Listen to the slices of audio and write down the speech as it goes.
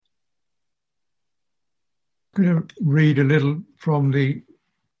I'm going to read a little from the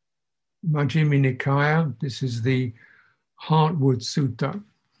Majjhima Nikaya. This is the Heartwood Sutta,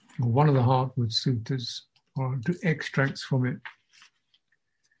 or one of the Heartwood Suttas, or extracts from it.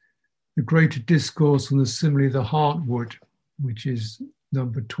 The Greater Discourse on the Simile of the Heartwood, which is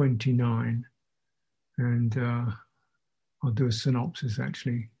number 29. And I'll do a synopsis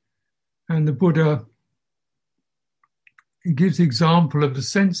actually. And the Buddha, he gives the example of the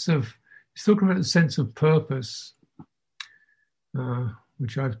sense of, he's talking about the sense of purpose,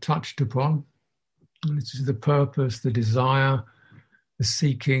 which I've touched upon. And this is the purpose, the desire, the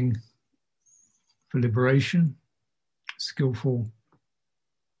seeking for liberation, skillful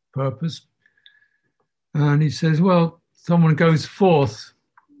purpose. And he says, well, someone goes forth,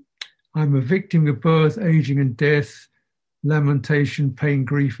 I'm a victim of birth, aging and death, lamentation, pain,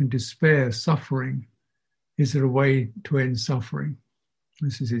 grief and despair, suffering. Is there a way to end suffering?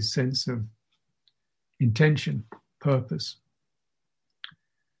 This is his sense of intention, purpose.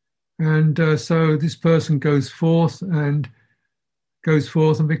 And so this person goes forth, and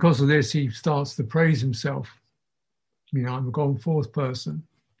because of this, he starts to praise himself. You know, I'm a gone forth person,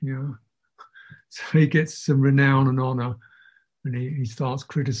 you know. So he gets some renown and honor, and he starts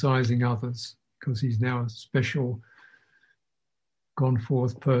criticizing others because he's now a special gone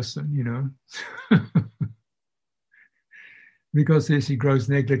forth person, you know. Because of this, he grows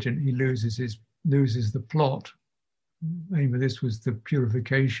negligent. He loses the plot. The aim of this was the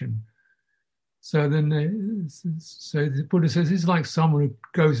purification. So then, the Buddha says it's like someone who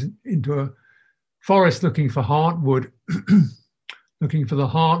goes into a forest looking for heartwood, looking for the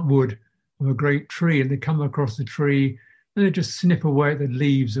heartwood of a great tree, and they come across the tree and they just snip away at the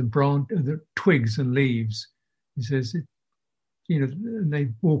leaves and the twigs and leaves. He says, you know, and they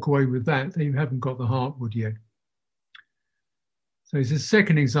walk away with that. They haven't got the heartwood yet. So it's a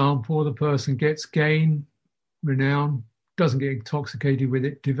second example. The person gets gain, renown, doesn't get intoxicated with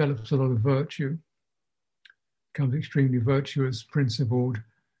it, develops a lot of virtue, becomes extremely virtuous, principled,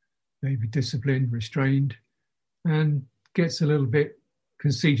 maybe disciplined, restrained, and gets a little bit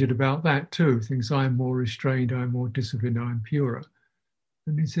conceited about that too. Thinks I'm more restrained, I'm more disciplined, I'm purer.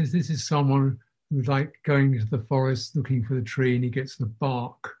 And he says this is someone who's like going into the forest looking for the tree, and he gets the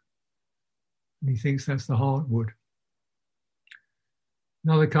bark, and he thinks that's the heartwood.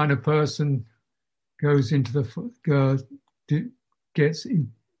 Another kind of person goes into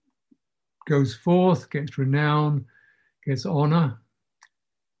goes forth, gets renown, gets honor,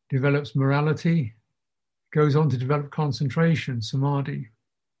 develops morality, goes on to develop concentration, samadhi,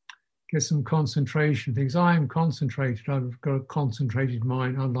 gets some concentration, thinks I am concentrated, I've got a concentrated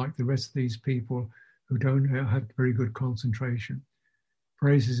mind, unlike the rest of these people who don't have very good concentration.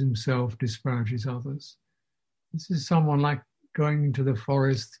 Praises himself, disparages others. This is someone like going into the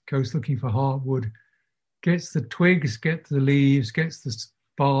forest, goes looking for heartwood, gets the twigs, gets the leaves, gets the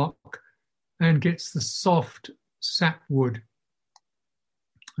bark, and gets the soft sapwood,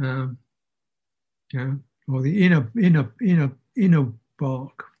 or the inner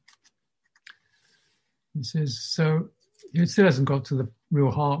bark. He says, so it still hasn't got to the real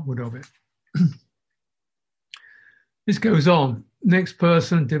heartwood of it. This goes on. Next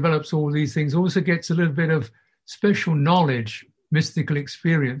person develops all these things, also gets a little bit of special knowledge, mystical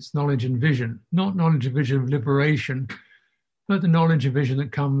experience, knowledge and vision, not knowledge and vision of liberation, but the knowledge and vision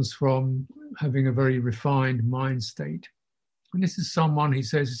that comes from having a very refined mind state. And this is someone, he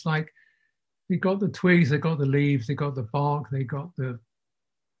says, it's like they got the twigs, they got the leaves, they got the bark, they got the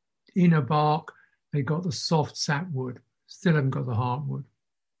inner bark, they got the soft sapwood, still haven't got the heartwood.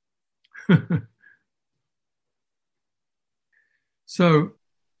 So,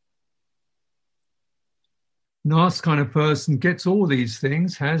 nice kind of person gets all these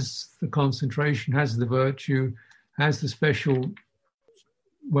things, has the concentration, has the virtue, has the special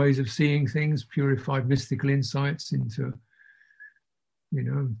ways of seeing things, purified mystical insights into, you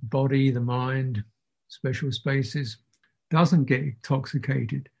know, body, the mind, special spaces, doesn't get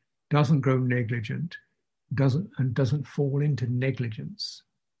intoxicated, doesn't grow negligent, doesn't fall into negligence.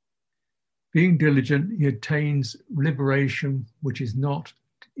 Being diligent, he attains liberation, which is not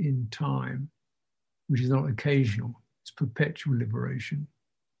in time, which is not occasional, it's perpetual liberation.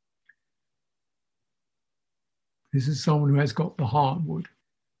 This is someone who has got the heartwood.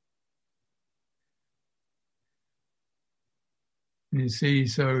 And you see,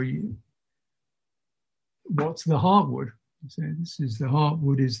 what's the heartwood? So this is the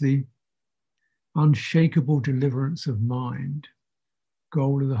heartwood is the unshakable deliverance of mind.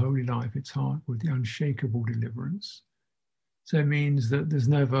 Goal of the holy life, it's heartwood, the unshakable deliverance. So it means that there's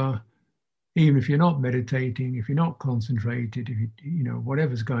never, even if you're not meditating, if you're not concentrated, if you know,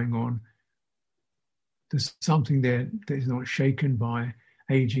 whatever's going on, there's something there that is not shaken by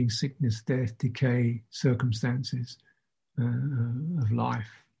aging, sickness, death, decay, circumstances of life.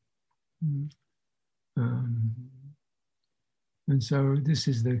 And so this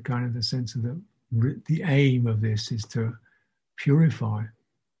is the kind of the sense of the aim of this is to purify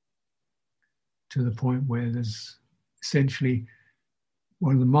to the point where there's essentially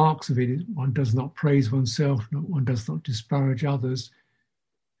one of the marks of it is one does not praise oneself, one does not disparage others,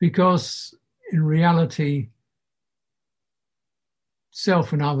 because in reality,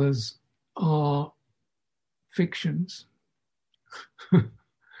 self and others are fictions. One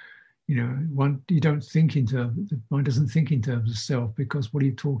doesn't think in terms of self, because what are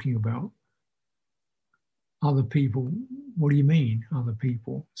you talking about? Other people, what do you mean, other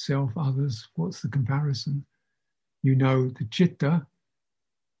people? Self, others, what's the comparison? The citta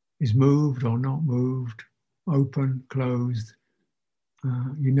is moved or not moved, open, closed.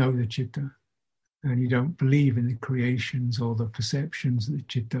 The citta, and you don't believe in the creations or the perceptions that the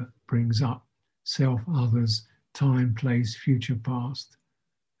citta brings up. Self, others, time, place, future, past.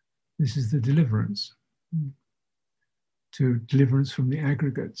 This is the deliverance. To deliverance from the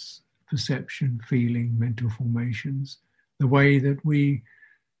aggregates, perception, feeling, mental formations. The way that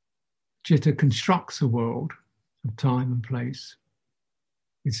citta constructs a world of time and place.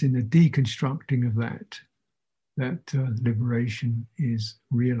 It's in the deconstructing of that liberation is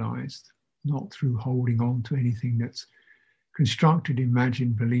realized, not through holding on to anything that's constructed,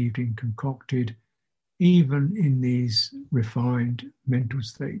 imagined, believed in, concocted, even in these refined mental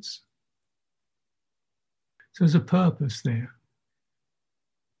states. So there's a purpose there.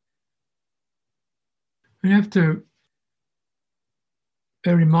 And you have to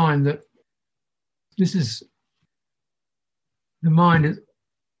bear in mind that the mind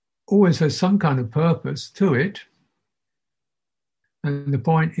always has some kind of purpose to it. And the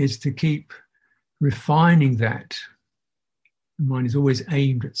point is to keep refining that. The mind is always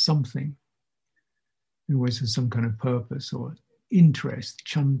aimed at something. It always has some kind of purpose or interest,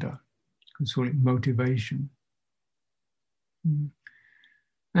 chanda, we call it motivation.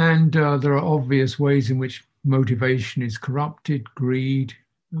 And there are obvious ways in which motivation is corrupted: greed,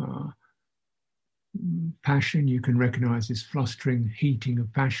 passion. You can recognize this flustering, heating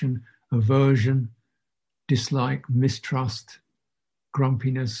of passion, aversion, dislike, mistrust,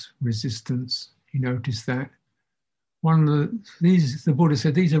 grumpiness, resistance. You notice that. The Buddha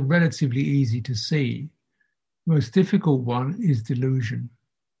said these are relatively easy to see. The most difficult one is delusion,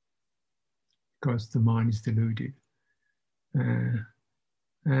 because the mind is deluded.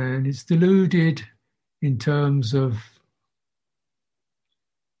 And it's deluded in terms of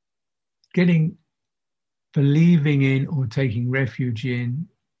believing in or taking refuge in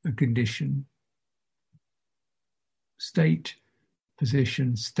a condition, state,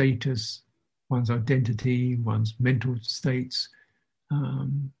 position, status, one's identity, one's mental states,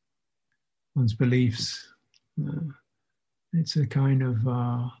 one's beliefs. It's a kind of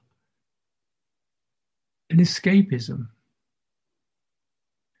an escapism.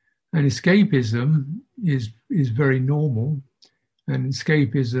 And escapism is very normal, and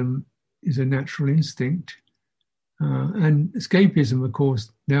escapism is a natural instinct. And escapism, of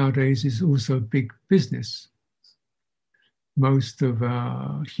course, nowadays is also a big business.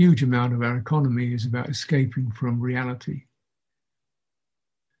 Huge amount of our economy is about escaping from reality.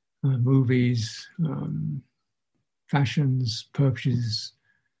 Movies, fashions, purchases,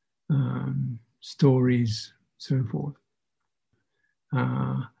 stories, so forth.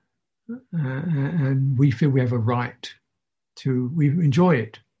 And we feel we have a right we enjoy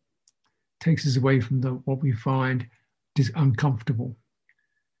it. Takes us away from what we find uncomfortable.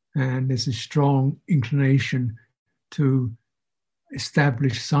 And there's a strong inclination to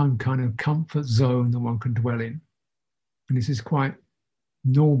establish some kind of comfort zone that one can dwell in. And this is quite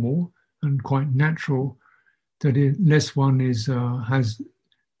normal and quite natural, that unless one has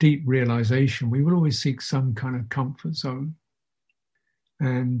deep realization, we will always seek some kind of comfort zone.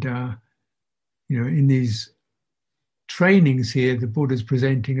 And, in these trainings here, the Buddha's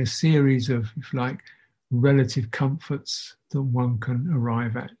presenting a series of, if you like, relative comforts that one can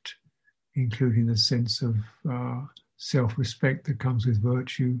arrive at, including the sense of self-respect that comes with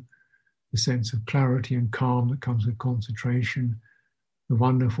virtue, the sense of clarity and calm that comes with concentration, the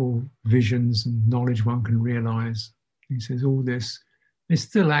wonderful visions and knowledge one can realize. He says all this, they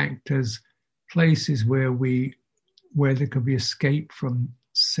still act as places where there can be escape from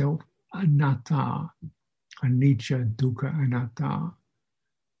self, anatta, anicca, dukkha, anatta,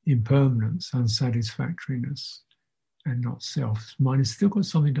 impermanence, unsatisfactoriness, and not self. Mind has still got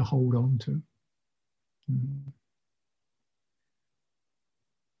something to hold on to.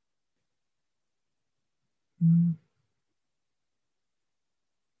 And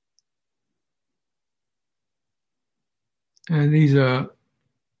these are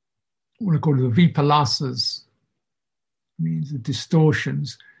what I call the vipalasas, means the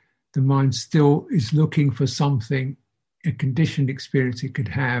distortions. The mind still is looking for something, a conditioned experience it could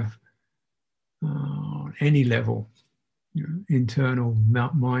have on any level, internal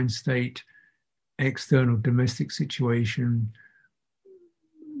mind state, external domestic situation,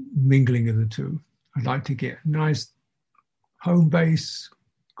 mingling of the two. I'd like to get a nice home base,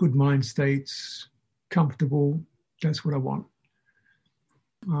 good mind states, comfortable. That's what I want.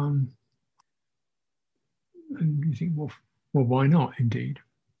 And you think, well, why not, indeed?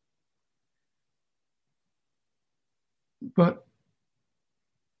 But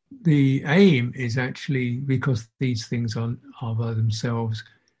the aim is actually, because these things are by themselves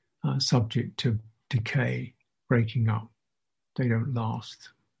subject to decay, breaking up. They don't last.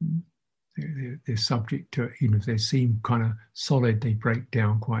 They're subject to, even if they seem kind of solid, they break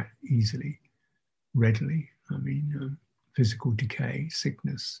down quite easily, readily. I mean, physical decay,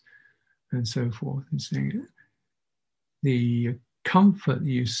 sickness, and so forth. And saying the comfort that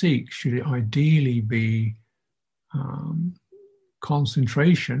you seek should ideally be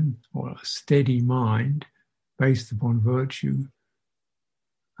concentration or a steady mind based upon virtue.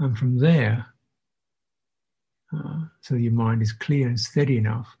 And from there, so your mind is clear and steady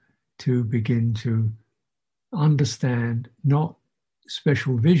enough to begin to understand not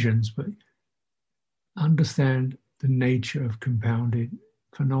special visions, but understand the nature of compounded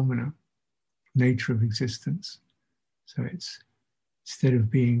phenomena, nature of existence. So it's, instead of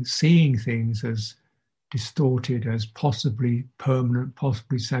seeing things as distorted, as possibly permanent,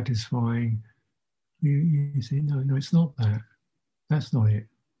 possibly satisfying, you say, no, it's not that. That's not it.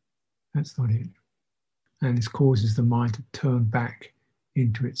 That's not it. And this causes the mind to turn back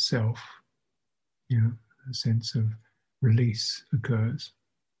into itself. A sense of release occurs.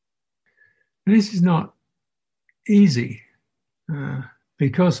 And this is not easy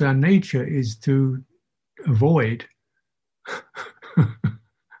because our nature is to avoid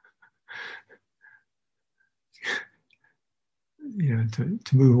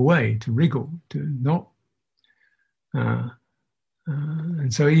to move away, to wriggle, to not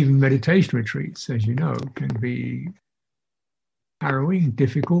and so even meditation retreats, as you know, can be harrowing,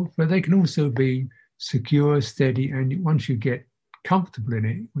 difficult, but they can also be secure, steady, and once you get comfortable in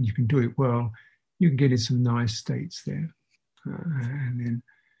it, when you can do it well, you can get in some nice states there. And then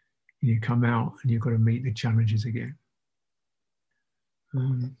you come out and you've got to meet the challenges again.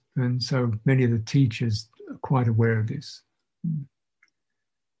 And so many of the teachers are quite aware of this.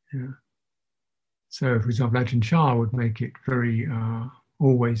 Yeah. So, for example, Ajahn Chah would make it very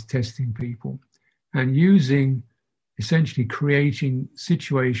always testing people and essentially creating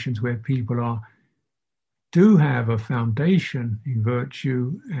situations where people do have a foundation in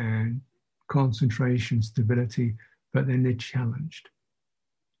virtue and concentration, stability, but then they're challenged.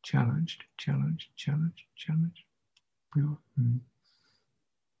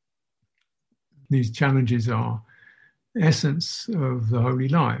 These challenges are essence of the holy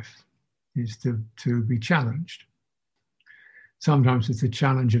life, is to be challenged. Sometimes it's a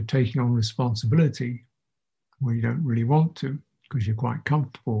challenge of taking on responsibility where you don't really want to because you're quite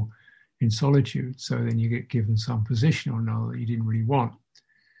comfortable in solitude. So then you get given some position or another that you didn't really want.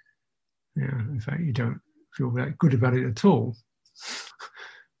 In fact, you don't feel that good about it at all.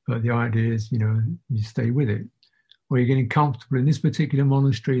 But the idea is, you stay with it. Or you're getting comfortable in this particular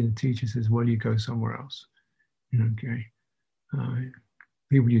monastery, the teacher says, well, you go somewhere else. Okay.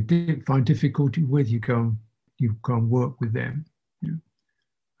 People you find difficulty with, you go and work with them.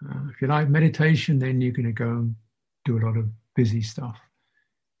 If you like meditation, then you're going to go and do a lot of busy stuff.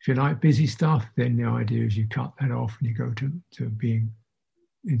 If you like busy stuff, then the idea is you cut that off and you go to being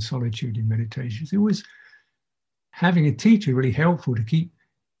in solitude in meditation. So it was having a teacher really helpful to keep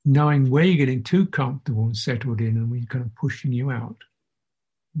knowing where you're getting too comfortable and settled in and when you're kind of pushing you out.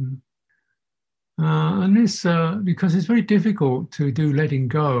 And this, because it's very difficult to do letting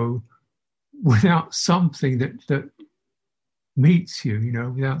go without something that meets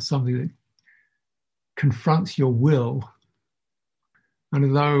you, without something that confronts your will. And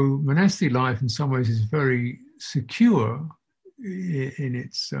although monastic life in some ways is very secure in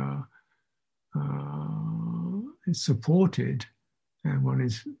its supported, and one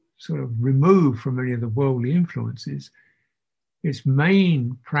is sort of removed from many of the worldly influences, its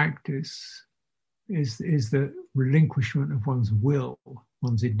main practice is the relinquishment of one's will,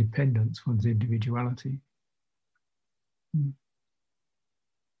 one's independence, one's individuality.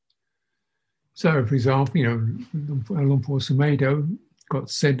 So, for example, Lumpur Sumedho got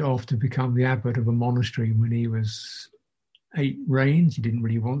sent off to become the abbot of a monastery when he was 8 reigns. He didn't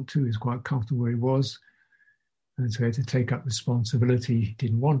really want to. He was quite comfortable where he was. And so he had to take up responsibility. He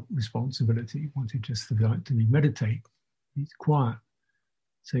didn't want responsibility. He wanted just to meditate. He's quiet.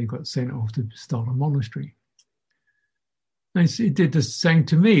 So he got sent off to start a monastery. And he did the same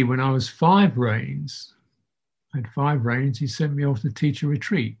to me when I was 5 reigns. I had 5 reigns. He sent me off to teach a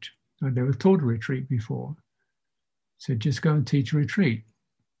retreat. I'd never taught a retreat before. He said, just go and teach a retreat.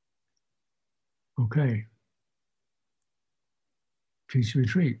 Okay. Teach a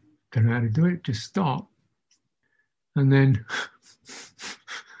retreat. Don't know how to do it, just start. And then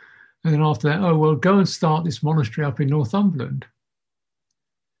after that, oh, well, go and start this monastery up in Northumberland.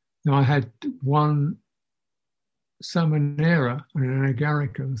 Now, I had one Samanera and an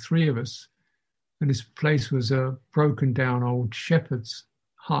Agarika, 3 of us. And this place was a broken down old shepherd's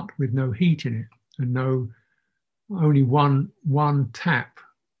hut with no heat in it and only one tap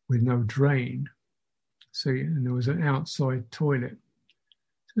with no drain. So, and there was an outside toilet.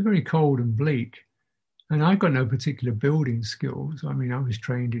 It was very cold and bleak. And I got no particular building skills. I mean, I was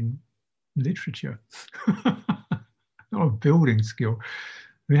trained in literature, not a building skill.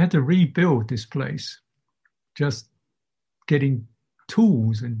 We had to rebuild this place, just getting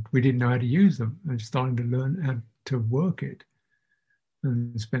tools, and we didn't know how to use them, and starting to learn how to work it,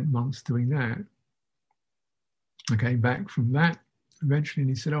 and spent months doing that. I came back from that eventually, and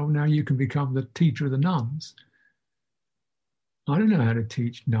he said, oh, now you can become the teacher of the nuns. I don't know how to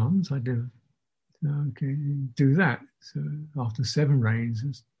teach nuns. I did. Okay, do that. So after 7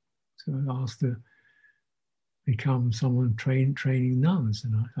 reigns, so I asked to become someone training nuns,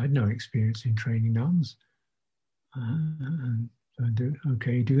 and I had no experience in training nuns. And so do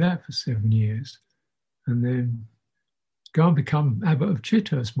that for 7 years, and then go and become abbot of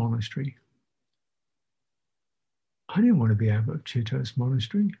Cittaviveka monastery. I didn't want to be abbot of Cittaviveka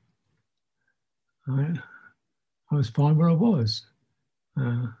monastery. I was fine where I was.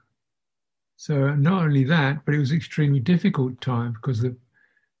 So not only that, but it was an extremely difficult time, because the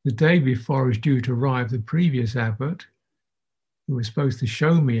day before I was due to arrive, the previous abbot, who was supposed to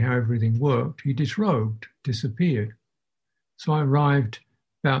show me how everything worked, he disrobed, disappeared. So I arrived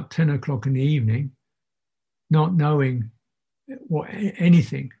about 10 o'clock in the evening, not knowing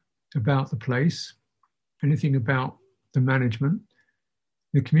anything about the place, anything about the management.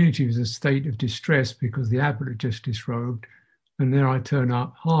 The community was in a state of distress because the abbot had just disrobed. And there I turn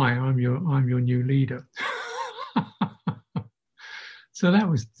up, hi, I'm your new leader. So that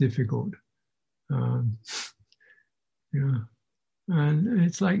was difficult. Yeah. And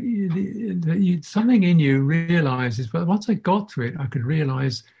it's like something in you realizes, but once I got to it, I could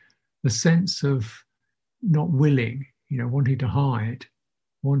realize the sense of not willing, wanting to hide,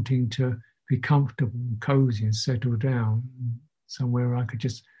 wanting to be comfortable and cozy and settle down somewhere I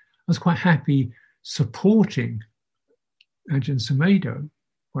was quite happy supporting Ajahn Sumedho,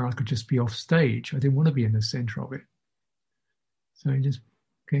 where I could just be off stage. I didn't want to be in the center of it. So I just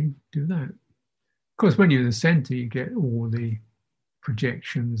do that. Of course, when you're in the center, you get all the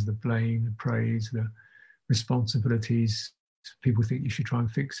projections, the blame, the praise, the responsibilities. People think you should try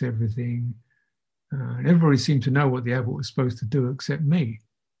and fix everything. And everybody seemed to know what the abbot was supposed to do except me.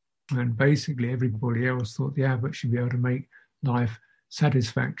 And basically everybody else thought the abbot should be able to make life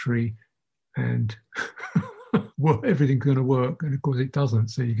satisfactory and everything's going to work. And of course it doesn't.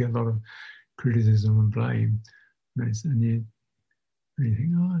 So you get a lot of criticism and blame. And you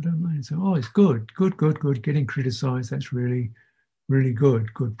think, oh, I don't mind. So, it's good. Getting criticized, that's really, really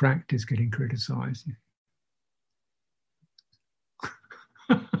good. Good practice, getting criticized.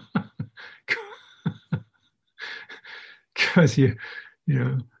 Because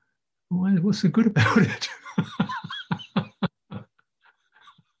what's so good about it?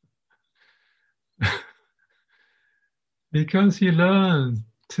 Because you learn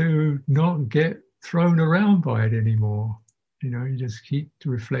to not get thrown around by it anymore. You just keep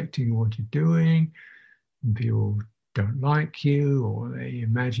reflecting what you're doing, and people don't like you, or they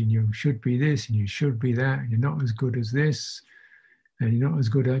imagine you should be this and you should be that, and you're not as good as this, and you're not as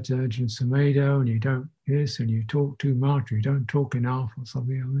good as Ajahn Sumedho, and you don't this, and you talk too much, or you don't talk enough, or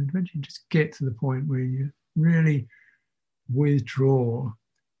something. And eventually you just get to the point where you really withdraw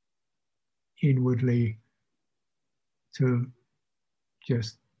inwardly to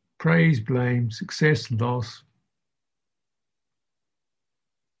just praise, blame, success, loss.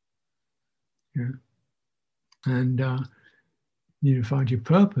 Yeah. And you find your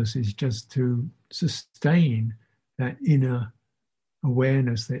purpose is just to sustain that inner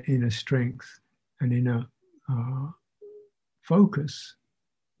awareness, that inner strength and inner focus,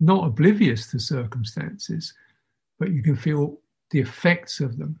 not oblivious to circumstances, but you can feel effects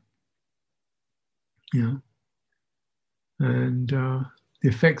of them. And the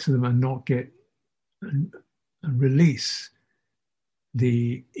effects of them are not get and release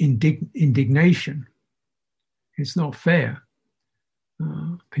the indignation. It's not fair.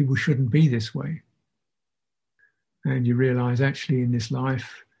 People shouldn't be this way. And you realize actually in this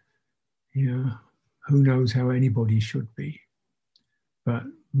life, who knows how anybody should be. But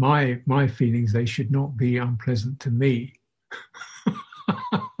my feelings, they should not be unpleasant to me.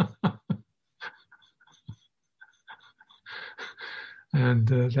 And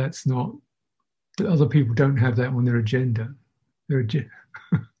that's not, other people don't have that on their agenda.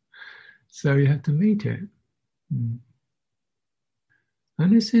 So you have to meet it. And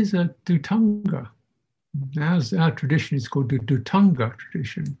this is a Dhutanga. Our tradition is called the Dhutanga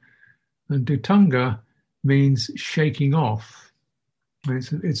tradition. And Dhutanga means shaking off. And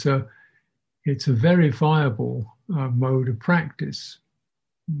it's a verifiable mode of practice.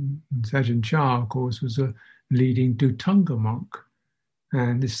 Ajahn Chah, of course, was a leading Dhutanga monk.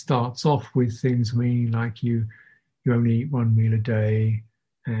 And this starts off with things meaning like you only eat one meal a day,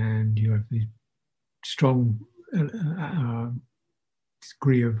 and you have the strong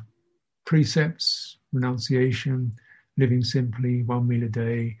degree of precepts, renunciation, living simply, one meal a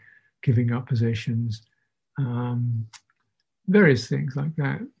day, giving up possessions, various things like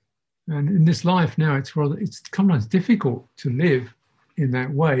that. And in this life now, it's sometimes difficult to live in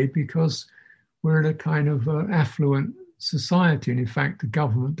that way because we're in a kind of affluent society, and in fact, the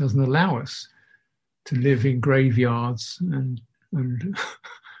government doesn't allow us to live in graveyards, and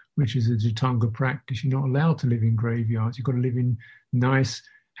which is a Dhutanga practice. You're not allowed to live in graveyards. You've got to live in nice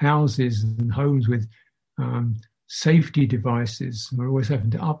houses and homes with safety devices. We're always having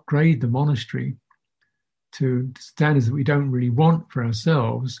to upgrade the monastery to standards that we don't really want for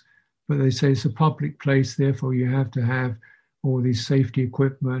ourselves, but they say it's a public place, therefore you have to have all these safety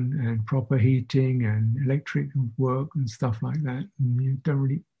equipment and proper heating and electric work and stuff like that. And you don't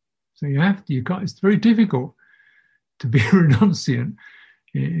really, so it's very difficult to be a renunciant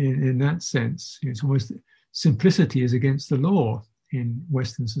in that sense. It's almost, simplicity is against the law in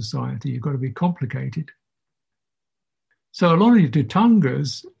Western society. You've got to be complicated. So a lot of the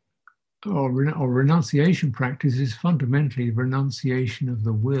Dhutangas or renunciation practice is fundamentally renunciation of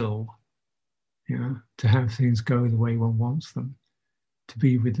the will. To have things go the way one wants them, to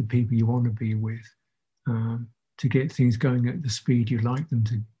be with the people you want to be with, to get things going at the speed you'd like them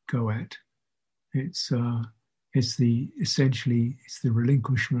to go at. It's the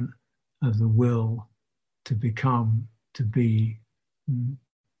relinquishment of the will to become, to be.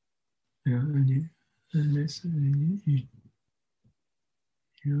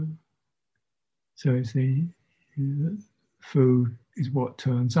 So it's the food is what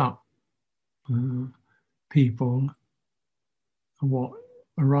turns up. People are what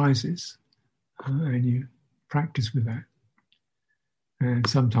arises, and you practice with that. And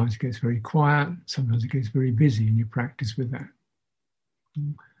sometimes it gets very quiet, sometimes it gets very busy, and you practice with that.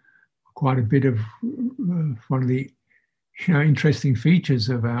 Quite a bit of one of the interesting features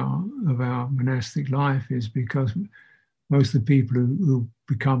of our monastic life is because most of the people who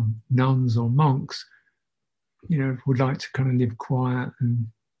become nuns or monks, would like to kind of live quiet and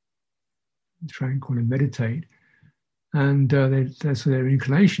tranquil and meditate, and that's their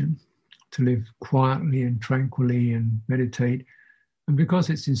inclination to live quietly and tranquilly and meditate. And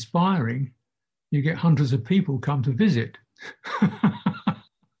because it's inspiring, you get hundreds of people come to visit.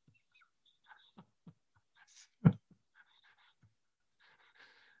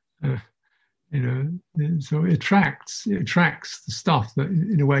 So it attracts the stuff that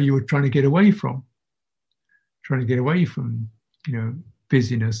in a way you were trying to get away from,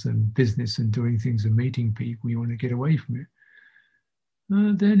 busyness and business and doing things and meeting people. You want to get away from it.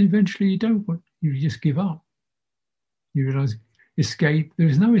 Then eventually you don't want, you just give up. You realize escape, there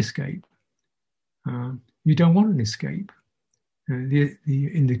is no escape. You don't want an escape.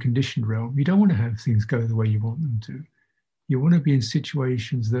 In the conditioned realm, you don't want to have things go the way you want them to. You want to be in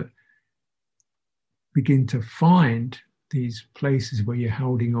situations that begin to find these places where you're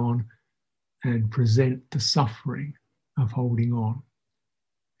holding on and present the suffering of holding on.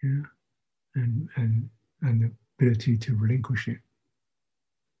 And the ability to relinquish it.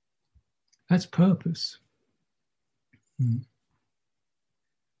 That's purpose.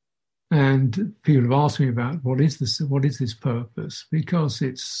 And people have asked me about what is this purpose? Because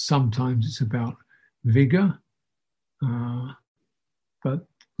sometimes it's about vigor, but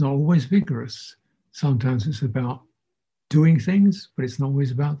not always vigorous. Sometimes it's about doing things, but it's not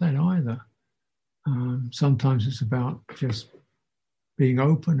always about that either. Sometimes it's about just being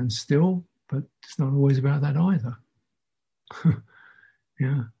open and still, but it's not always about that either.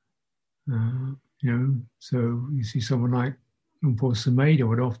 Yeah. So you see someone like Lumpur Sumedha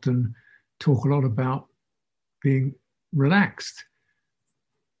would often talk a lot about being relaxed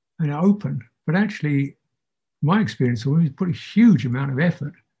and open, but actually, my experience always put a huge amount of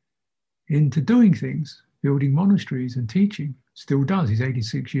effort into doing things, building monasteries and teaching. Still does. He's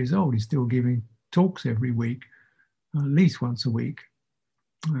 86 years old. He's still giving talks every week, at least once a week.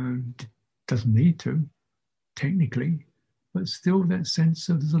 Doesn't need to, technically, but still that sense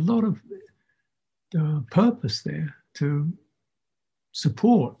of there's a lot of purpose there to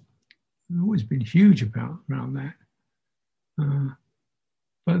support. I've always been huge around that.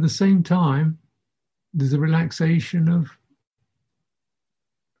 But at the same time, there's a relaxation of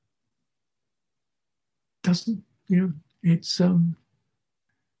it's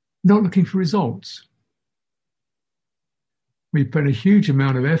not looking for results. We put a huge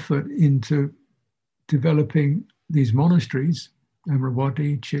amount of effort into developing these monasteries,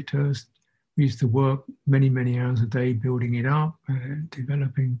 Amaravati, Chithurst. We used to work many, many hours a day building it up,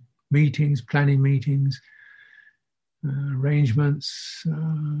 developing meetings, planning meetings, arrangements,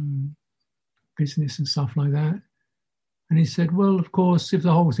 business and stuff like that. And he said, well, of course, if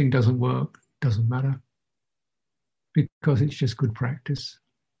the whole thing doesn't work, it doesn't matter, because it's just good practice.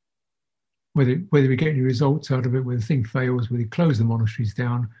 Whether we get any results out of it, whether the thing fails, whether we close the monasteries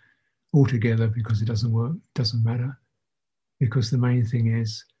down altogether because it doesn't work, it doesn't matter. Because the main thing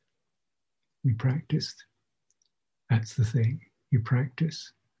is we practiced. That's the thing. You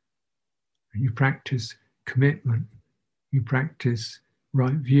practice. And you practice commitment. You practice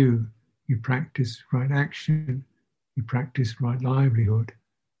right view. You practice right action. You practice right livelihood.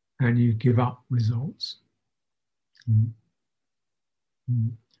 And you give up results.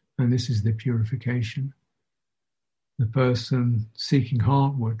 And this is the purification. The person seeking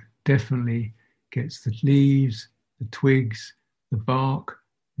heartward definitely gets the leaves, the twigs, the bark,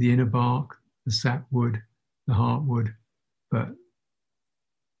 the inner bark, the sapwood, the heartwood, but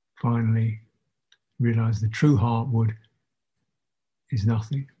finally realize the true heartwood is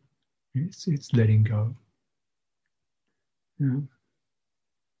nothing. It's letting go.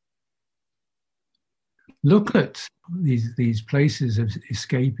 Look at these places of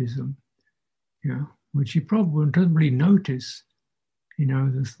escapism, which you probably don't really notice.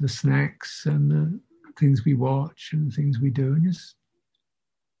 The snacks and the things we watch and the things we do, and just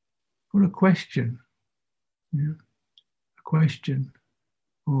put a question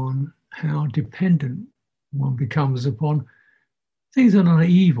on how dependent one becomes upon things that are not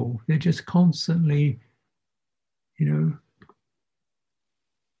evil. They're just constantly,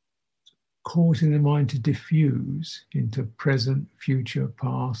 causing the mind to diffuse into present, future,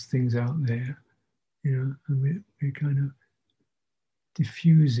 past, things out there, and we're kind of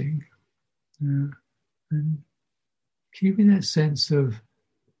diffusing, and keeping that sense of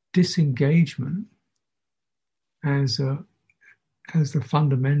disengagement as the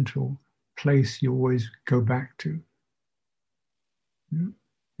fundamental place you always go back to,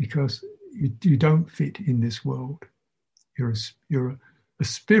 because you don't fit in this world. You're a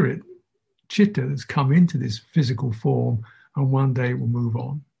spirit, chitta, that's come into this physical form, and one day it will move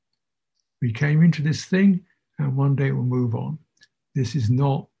on. We came into this thing, and one day it will move on. This is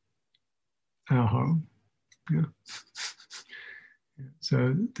not our home.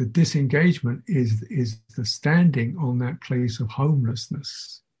 So the disengagement is the standing on that place of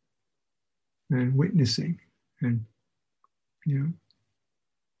homelessness and witnessing, and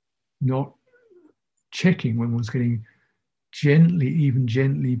not checking when one's getting even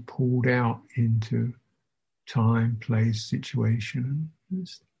gently pulled out into time, place, situation.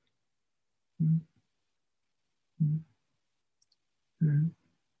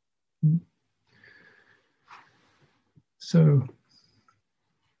 So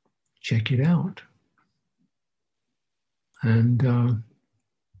check it out. And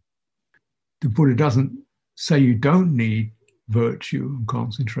the Buddha doesn't say you don't need virtue and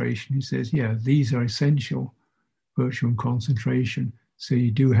concentration. He says, these are essential, virtue and concentration. So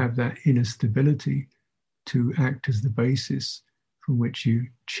you do have that inner stability to act as the basis from which you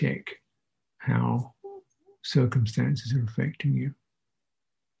check how circumstances are affecting you.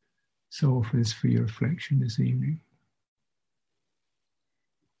 So offer this for your reflection this evening.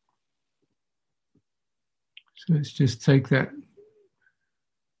 So let's just take that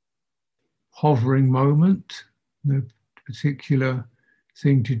hovering moment, no particular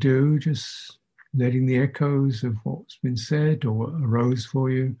thing to do, just letting the echoes of what's been said or what arose for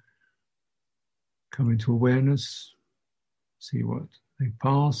you come into awareness, see what they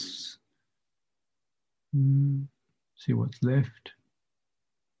pass, see what's left.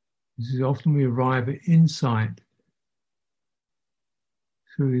 This is often we arrive at insight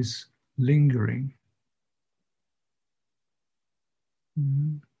through this lingering.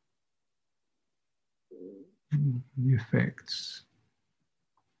 The effects.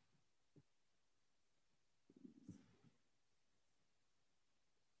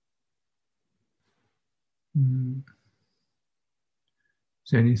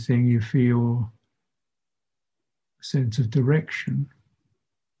 Is anything you feel a sense of direction?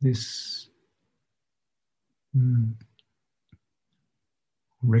 This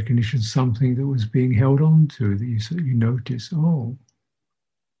recognition, something that was being held on to, that you notice, oh,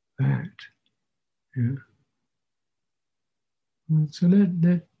 that. Yeah. So let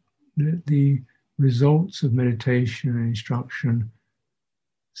the results of meditation and instruction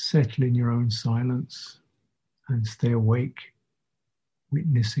settle in your own silence and stay awake,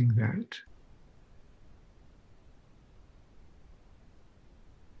 witnessing that.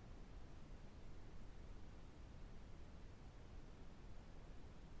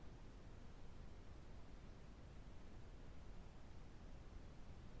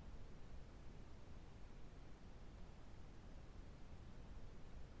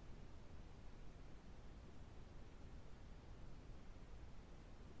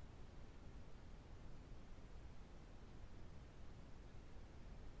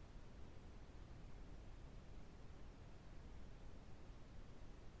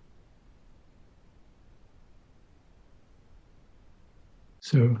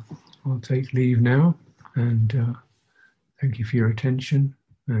 So I'll take leave now, and thank you for your attention,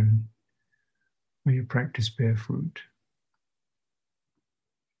 and may your practice bear fruit.